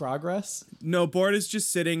watching his progress? No, Bort is just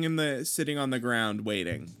sitting on the ground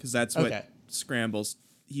waiting, because that's what Okay.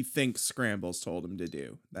 he thinks Scrambles told him to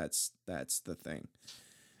do. That's the thing.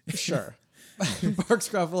 Sure. Bark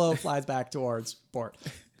Scruffalo flies back towards Bort.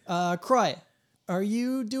 Kroy, are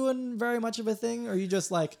you doing very much of a thing, or are you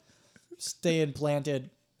just like staying planted,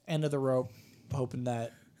 end of the rope, hoping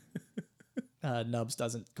that Nubs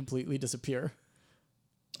doesn't completely disappear?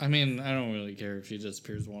 I mean, I don't really care if she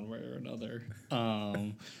disappears one way or another. All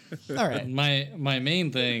right. My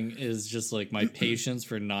main thing is just like my patience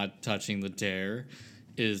for not touching the dare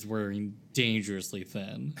is wearing dangerously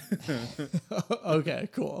thin. Okay,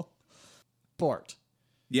 cool. Bort,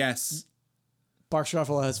 Yes. Bark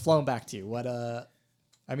Scruffalo has flown back to you. What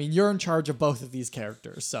I mean, you're in charge of both of these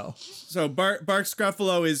characters, so So Bark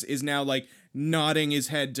Scruffalo is now like nodding his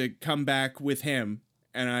head to come back with him,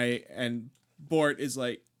 and Bort is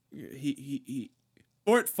like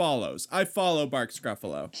Bort follows. I follow Bark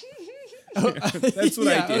Scruffalo. That's what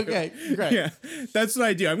I do. Okay, great. Yeah, that's what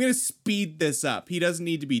I do. I'm gonna speed this up. He doesn't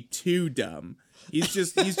need to be too dumb. He's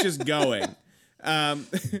just going.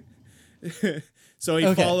 So he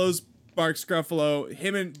Okay. follows Bark Scruffalo.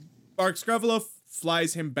 Him and Bark Scruffalo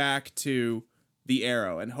flies him back to the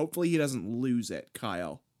arrow, and hopefully he doesn't lose it.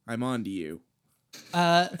 Kyle, I'm on to you.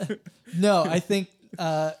 No, I think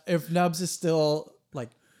if Nubs is still like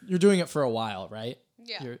you're doing it for a while, right?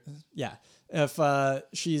 Yeah. Yeah. If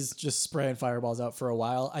she's just spraying fireballs out for a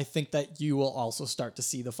while, I think that you will also start to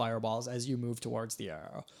see the fireballs as you move towards the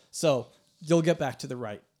arrow. So you'll get back to the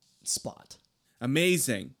right spot.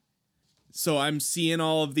 Amazing. So I'm seeing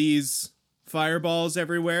all of these fireballs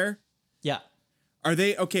everywhere. Yeah. Are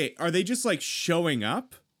they okay? Are they just like showing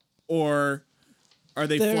up, or are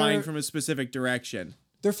they They're- flying from a specific direction?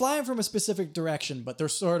 They're flying from a specific direction, but they're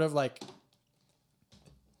sort of like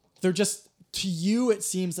they're just to you it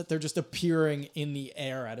seems that they're just appearing in the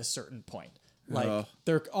air at a certain point. Like Ugh.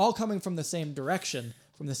 they're all coming from the same direction,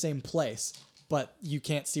 from the same place, but you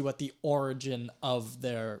can't see what the origin of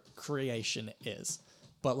their creation is.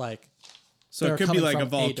 But like So they're it could be coming like a from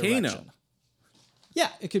volcano. direction. Yeah,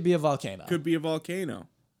 it could be a volcano. Could be a volcano.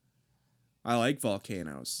 I like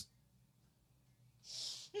volcanoes.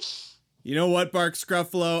 You know what, Bark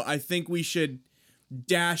Scruffalo? I think we should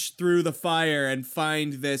dash through the fire and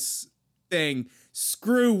find this thing.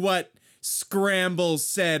 Screw what Scrambles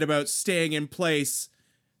said about staying in place.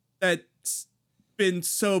 That's been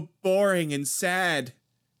so boring and sad.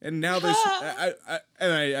 And now there's...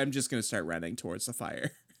 I'm just going to start running towards the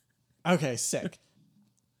fire. Okay, sick.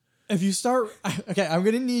 If you start... Okay, I'm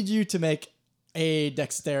going to need you to make a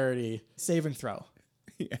dexterity saving throw.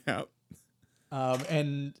 Yeah.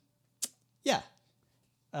 And yeah,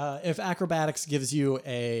 if acrobatics gives you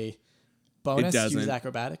a bonus, It doesn't. use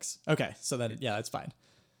acrobatics. Okay, so then yeah, that's fine.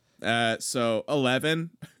 So 11.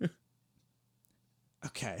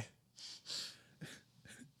 Okay.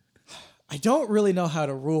 I don't really know how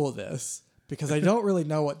to rule this because I don't really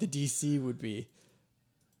know what the DC would be.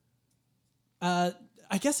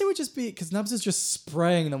 I guess it would just be because Nubs is just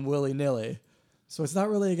spraying them willy-nilly. So it's not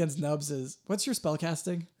really against Nubs's. What's your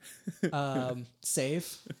spellcasting?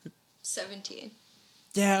 Save? 17.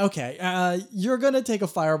 Yeah, okay. You're going to take a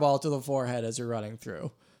fireball to the forehead as you're running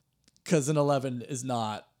through. Because an 11 is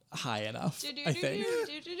not high enough, I think.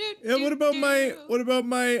 Yeah, what about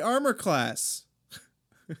my armor class?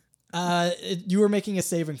 You were making a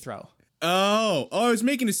saving throw. Oh, I was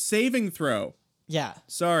making a saving throw. Yeah.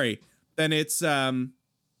 Sorry. Then it's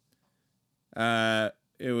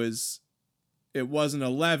it wasn't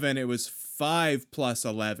 11, it was 5 plus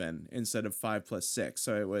 11 instead of 5 plus 6.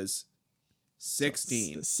 So it was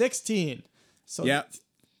 16. 16. So Yep.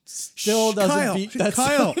 still doesn't Kyle, beat that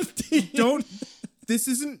Kyle, 17. don't. This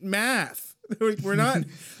isn't math. We're not.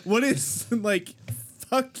 What is like?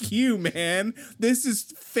 Fuck you, man. This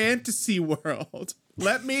is fantasy world.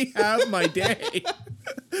 Let me have my day.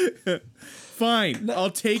 Fine,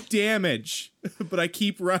 I'll take damage, but I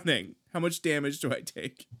keep running. How much damage do I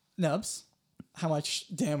take? Nubs, how much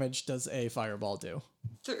damage does a fireball do?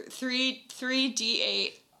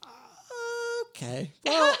 3d8. Okay.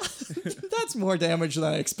 Well, that's more damage than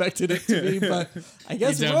I expected it to be, but I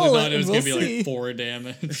guess You roll definitely it thought it was and we'll gonna be see. like 4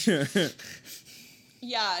 damage.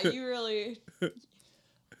 Yeah, you really.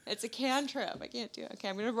 It's a cantrip. I can't do it. Okay,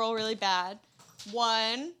 I'm gonna roll really bad.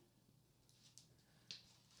 1.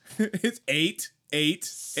 It's 8. 8.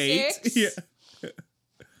 8. 6. Yeah.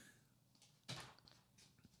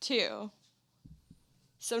 2.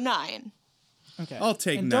 So 9. Okay. I'll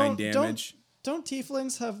take And 9 damage. Don't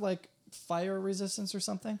tieflings have like fire resistance or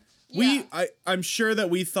something? Yeah. I'm sure that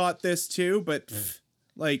we thought this too, but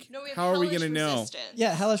like, No, we have how are we hellish gonna know? resistance.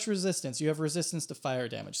 Yeah, hellish resistance. You have resistance to fire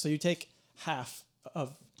damage. So you take half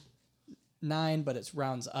of 9, but it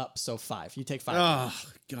rounds up, so 5. You take 5. Oh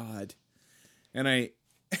God. And I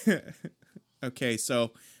okay,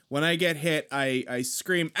 so when I get hit, I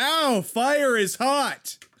scream, "Ow, fire is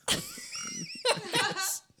hot!"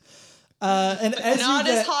 And as Not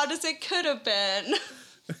you as get, hot as it could have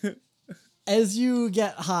been. as you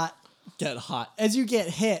get as you get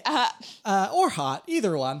hit, or hot,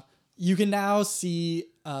 either one, you can now see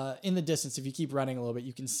in the distance, if you keep running a little bit,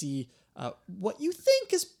 you can see what you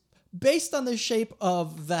think is, based on the shape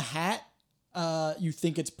of the hat, you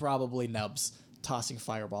think it's probably Nubs tossing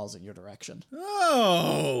fireballs in your direction.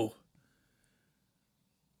 Oh.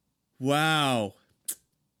 Wow.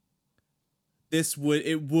 It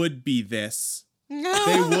would be this.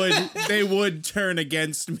 They would turn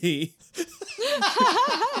against me.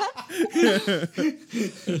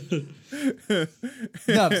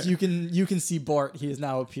 Nubs, you can see Bort. He has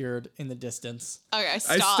now appeared in the distance. Okay,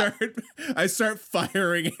 stop. I start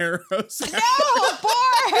firing arrows. No, Bort!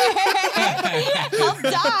 I'll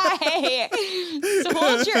die. So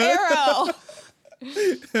hold your arrow.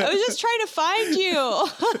 I was just trying to find you.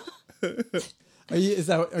 Are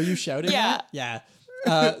you shouting? Yeah. that?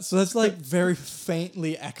 Yeah. So that's like very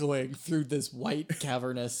faintly echoing through this white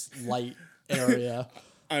cavernous light area.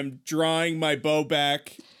 I'm drawing my bow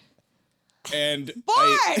back, and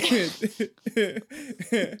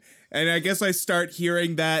and I guess I start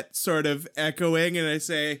hearing that sort of echoing, and I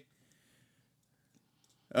say,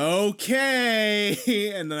 "Okay,"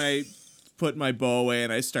 and then I put my bow away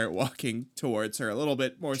and I start walking towards her a little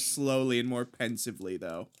bit more slowly and more pensively,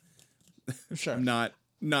 though. Sure. I'm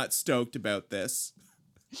not stoked about this.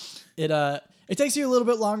 It takes you a little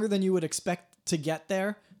bit longer than you would expect to get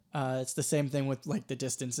there. It's the same thing with like the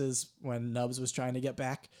distances when Nubs was trying to get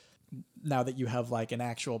back. Now that you have like an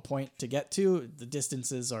actual point to get to, the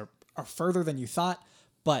distances are further than you thought,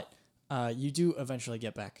 but you do eventually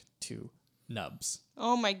get back to Nubs.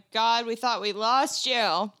 Oh my God, we thought we lost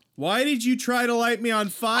you. Why did you try to light me on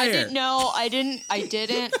fire? I didn't know. I didn't.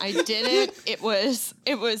 It was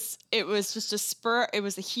just a spur. It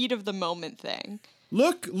was a heat of the moment thing.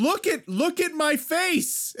 Look at my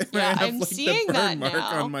face. And Yeah, I have, I'm like, seeing the burn that mark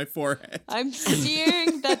now. on my forehead. I'm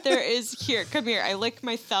seeing that there is here. Come here. I lick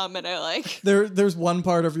my thumb and I like. There's one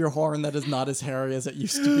part of your horn that is not as hairy as it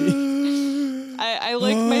used to be. I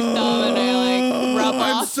lick my thumb and I like rub I'm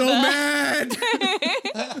off. so mad.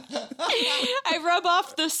 I rub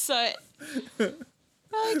off the soot. I'm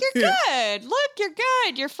like, you're good. Look, you're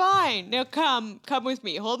good. You're fine. Now come with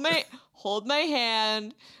me. Hold my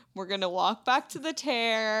hand. We're gonna walk back to the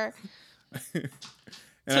tear.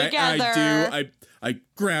 Together. I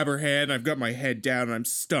grab her hand. I've got my head down and I'm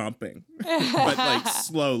stomping, but like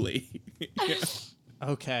slowly. Yeah.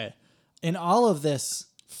 Okay. In all of this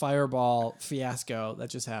fireball fiasco that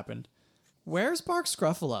just happened, where's Bark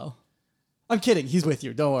Scruffalo? I'm kidding. He's with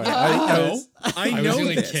you. Don't worry. I I was know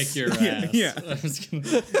gonna this. kick your ass. Yeah. I was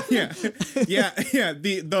gonna... yeah.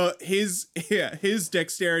 His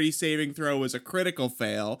dexterity saving throw was a critical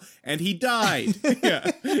fail, and he died.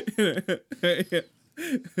 Yeah.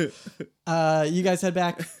 You guys head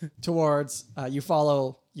back towards. You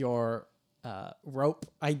follow your rope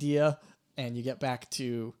idea, and you get back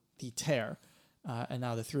to the tear. And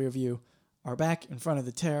now the three of you are back in front of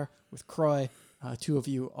the tear with Kroy. 2 of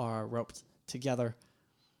you are roped together.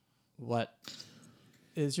 What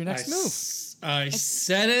is your next move? I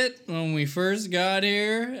said it when we first got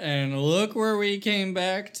here, and look where we came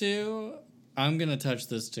back to. I'm gonna touch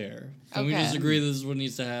this tear. Can we Okay. just agree this is what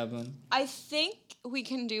needs to happen? I think we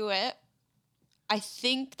can do it. I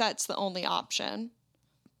think that's the only option.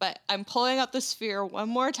 But I'm pulling out the sphere one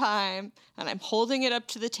more time, and I'm holding it up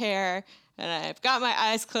to the tear, and I've got my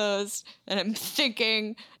eyes closed, and I'm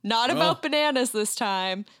thinking not about bananas this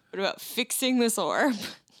time, but about fixing this orb.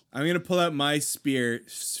 I'm going to pull out my sphere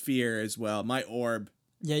as well, my orb.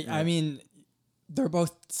 Yeah, I mean, they're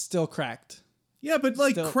both still cracked. Yeah, but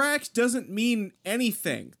like cracked doesn't mean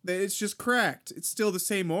anything. It's just cracked. It's still the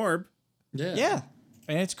same orb. Yeah,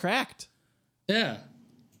 and it's cracked. Yeah.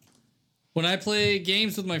 When I play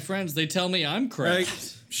games with my friends, they tell me I'm cracked. Like,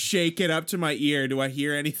 shake it up to my ear. Do I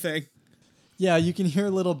hear anything? Yeah, you can hear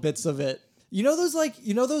little bits of it. You know those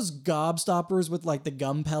gobstoppers with like the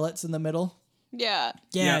gum pellets in the middle? Yeah.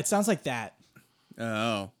 Yeah, it sounds like that.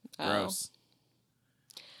 Oh, gross.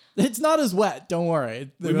 It's not as wet, don't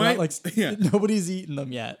worry. Yeah. Nobody's eaten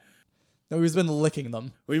them yet. Nobody's been licking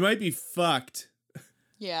them. We might be fucked.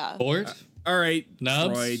 Yeah. Bored? All right,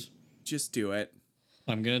 Nubs? Kroy, just do it.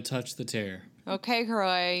 I'm going to touch the tear. Okay,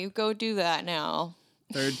 Kroy, you go do that now.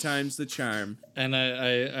 Third time's the charm. And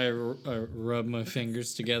I rub my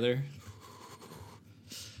fingers together.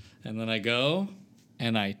 And then I go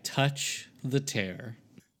and I touch the tear.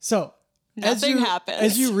 So, Nothing happens.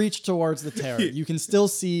 As you reach towards the tear, you can still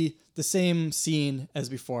see the same scene as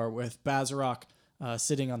before with Bazorok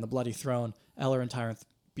sitting on the bloody throne, Elhoryn Tyranth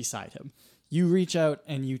beside him. You reach out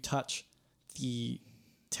and you touch the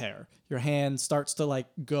tear. Your hand starts to like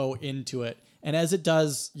go into it. And as it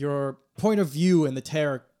does, your point of view in the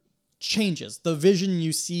tear changes. The vision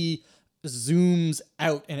you see zooms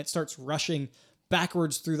out and it starts rushing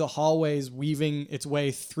backwards through the hallways, weaving its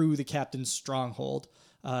way through the captain's stronghold,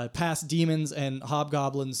 past demons and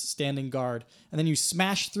hobgoblins standing guard. And then you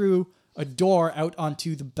smash through a door out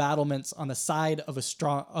onto the battlements on the side of the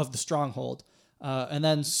stronghold, and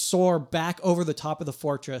then soar back over the top of the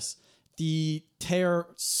fortress. The tear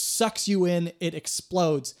sucks you in, it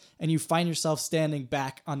explodes, and you find yourself standing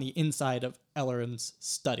back on the inside of Elhoryn's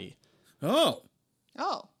study. Oh,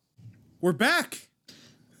 we're back.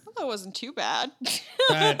 Well, that wasn't too bad.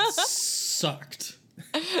 That sucked.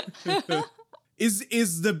 Is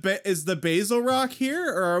the Bazorok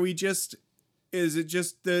here, or are we just? Is it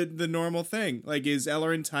just the normal thing? Like, is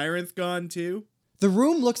Elhoryn Tyranth gone too? The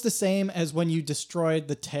room looks the same as when you destroyed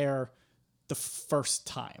the tear the first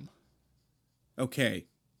time. Okay.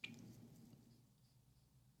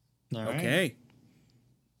 All right. Okay.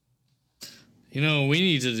 You know what we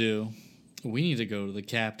need to do? We need to go to the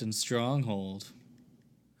captain's stronghold.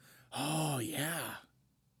 Oh yeah.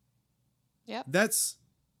 Yep. That's.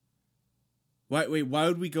 Why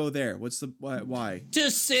would we go there? What's the why? To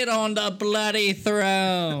sit on the bloody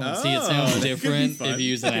throne. See, it sounds that could be different fun. if you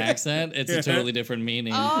use an accent. It's a totally different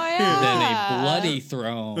meaning Oh, yeah. than a bloody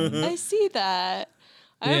throne. I see that.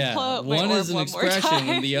 I Yeah, pull out my one orb is an one more expression time.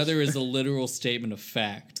 and the other is a literal statement of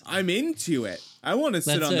fact. I'm into it. I want to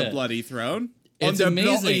sit That's on the it. bloody throne. It's on the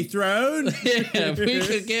amazing. bloody throne. Yeah, we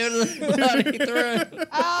could go to the bloody throne.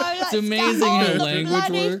 Oh, let's amazing go how on the language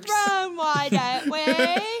bloody works. Throne, why don't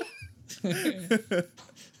we?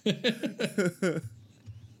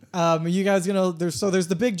 You guys gonna there's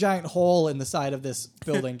the big giant hole in the side of this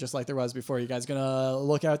building, just like there was before. You guys gonna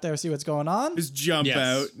look out there, see what's going on? Just jump Yes.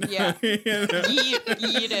 out. Yeah.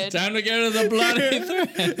 Eat it. Time to go to the bloody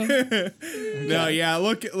throne. No, yeah,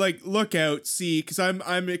 look out, see, because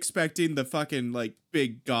I'm expecting the fucking like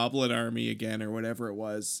big goblin army again or whatever it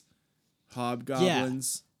was,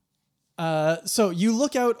 hobgoblins. So you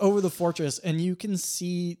look out over the fortress and you can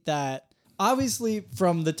see that obviously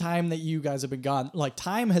from the time that you guys have been gone, like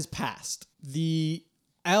time has passed. The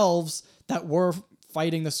elves that were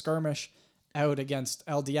fighting the skirmish out against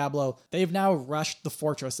El Diablo, they've now rushed the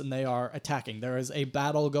fortress and they are attacking. There is a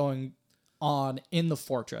battle going on in the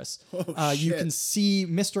fortress. You can see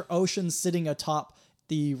Mr. Ocean sitting atop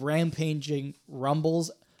the rampaging rumbles,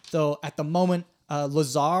 though at the moment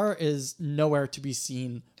Lazar is nowhere to be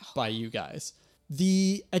seen by you guys.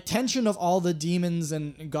 The attention of all the demons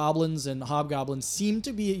and goblins and hobgoblins seem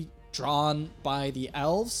to be drawn by the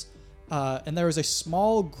elves, and there is a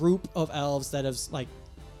small group of elves that have like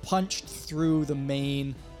punched through the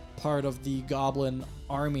main part of the goblin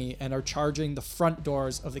army and are charging the front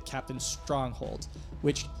doors of the captain's stronghold,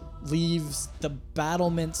 which leaves the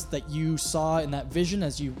battlements that you saw in that vision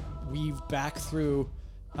as you weave back through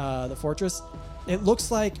the fortress. It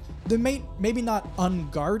looks like they're maybe not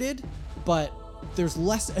unguarded, but there's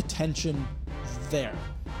less attention there.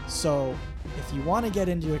 So if you want to get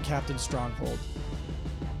into your captain's stronghold,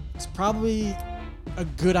 it's probably a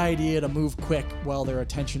good idea to move quick while their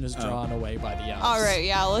attention is drawn away by the elves. All right,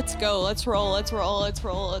 yeah, let's go. Let's roll.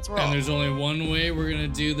 And there's only one way we're gonna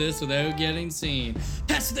do this without getting seen.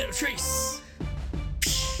 Pass the trace.